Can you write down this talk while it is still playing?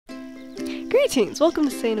Greetings! Welcome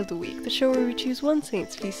to Saint of the Week, the show where we choose one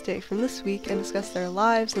saint's feast day from this week and discuss their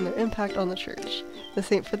lives and their impact on the church. The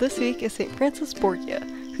saint for this week is St. Francis Borgia,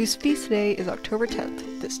 whose feast day is October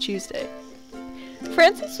 10th, this Tuesday.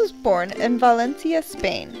 Francis was born in Valencia,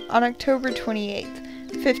 Spain, on October 28,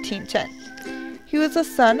 1510. He was a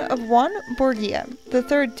son of Juan Borgia, the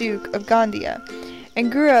third Duke of Gandia,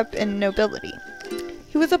 and grew up in nobility.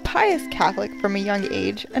 He was a pious Catholic from a young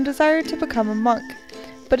age and desired to become a monk,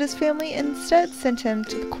 but his family instead sent him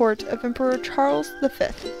to the court of Emperor Charles V.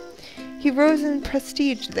 He rose in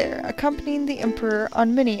prestige there, accompanying the emperor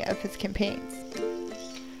on many of his campaigns.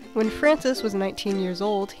 When Francis was 19 years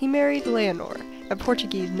old, he married Leonor, a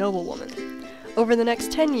Portuguese noblewoman. Over the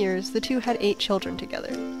next 10 years, the two had 8 children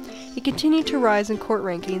together. He continued to rise in court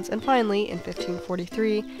rankings, and finally, in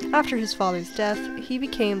 1543, after his father's death, he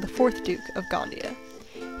became the 4th Duke of Gandia.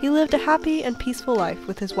 He lived a happy and peaceful life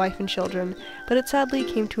with his wife and children, but it sadly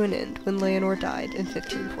came to an end when Leonor died in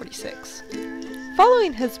 1546.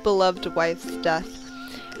 Following his beloved wife's death,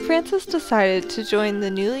 Francis decided to join the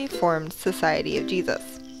newly formed Society of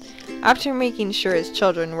Jesus, after making sure his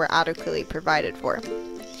children were adequately provided for.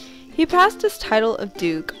 He passed his title of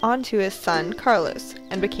Duke on to his son Carlos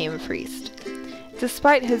and became a priest.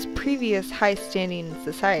 Despite his previous high standing in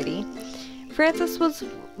society, Francis was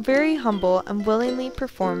very humble and willingly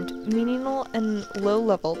performed menial and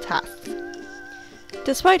low-level tasks.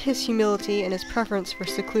 Despite his humility and his preference for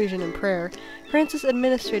seclusion and prayer, Francis'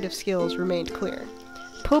 administrative skills remained clear.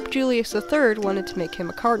 Pope Julius III wanted to make him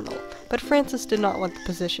a cardinal, but Francis did not want the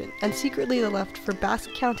position, and secretly left for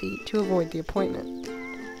Basque County to avoid the appointment.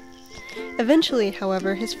 Eventually,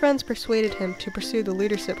 however, his friends persuaded him to pursue the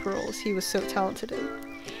leadership roles he was so talented in.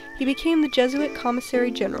 He became the Jesuit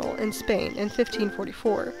Commissary General in Spain in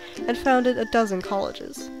 1544 and founded a dozen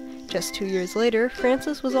colleges. Just 2 years later,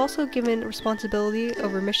 Francis was also given responsibility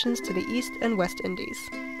over missions to the East and West Indies.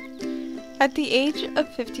 At the age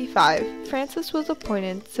of 55, Francis was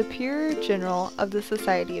appointed Superior General of the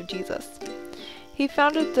Society of Jesus. He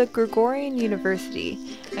founded the Gregorian University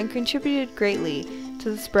and contributed greatly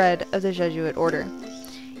to the spread of the Jesuit order.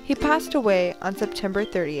 He passed away on September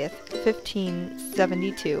 30th,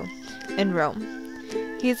 1572, in Rome.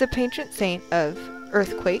 He is a patron saint of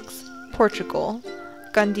earthquakes, Portugal,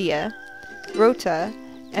 Gandia, Rota,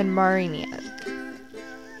 and Marinia.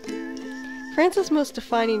 Francis' most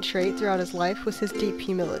defining trait throughout his life was his deep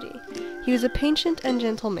humility. He was a patient and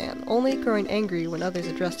gentle man, only growing angry when others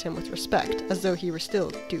addressed him with respect, as though he were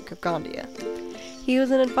still Duke of Gandia. He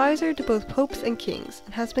was an advisor to both popes and kings,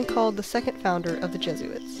 and has been called the second founder of the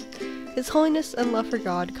Jesuits. His holiness and love for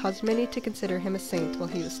God caused many to consider him a saint while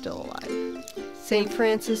he was still alive. St.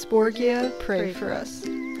 Francis Borgia, pray for us.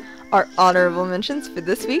 Our honorable mentions for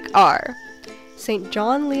this week are St.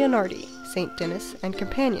 John Leonardi, St. Denis and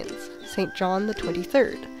companions, St. John the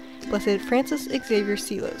 23rd, Blessed Francis Xavier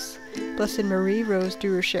Selos, Blessed Marie Rose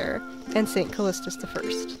du Rocher, and St. Callistus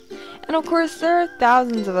I. And of course, there are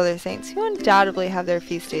thousands of other saints who undoubtedly have their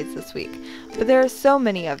feast days this week, but there are so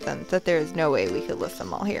many of them that there is no way we could list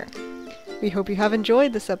them all here. We hope you have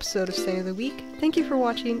enjoyed this episode of Saint of the Week. Thank you for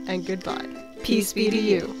watching, and goodbye. Peace be to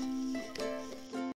you.